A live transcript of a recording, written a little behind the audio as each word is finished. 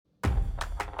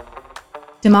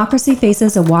Democracy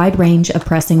faces a wide range of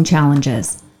pressing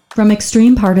challenges, from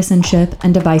extreme partisanship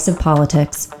and divisive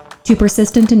politics to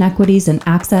persistent inequities in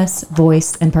access,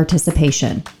 voice, and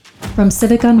participation, from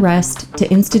civic unrest to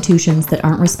institutions that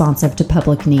aren't responsive to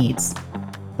public needs.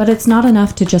 But it's not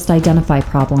enough to just identify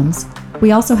problems.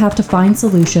 We also have to find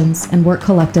solutions and work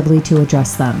collectively to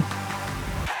address them.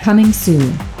 Coming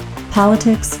soon,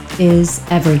 Politics is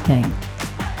Everything,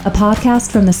 a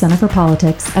podcast from the Center for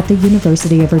Politics at the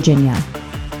University of Virginia.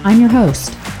 I'm your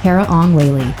host, Kara Ong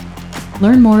Whaley.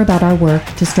 Learn more about our work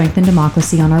to strengthen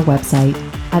democracy on our website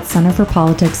at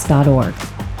centerforpolitics.org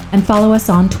and follow us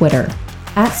on Twitter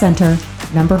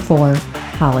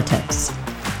 @Center4Politics.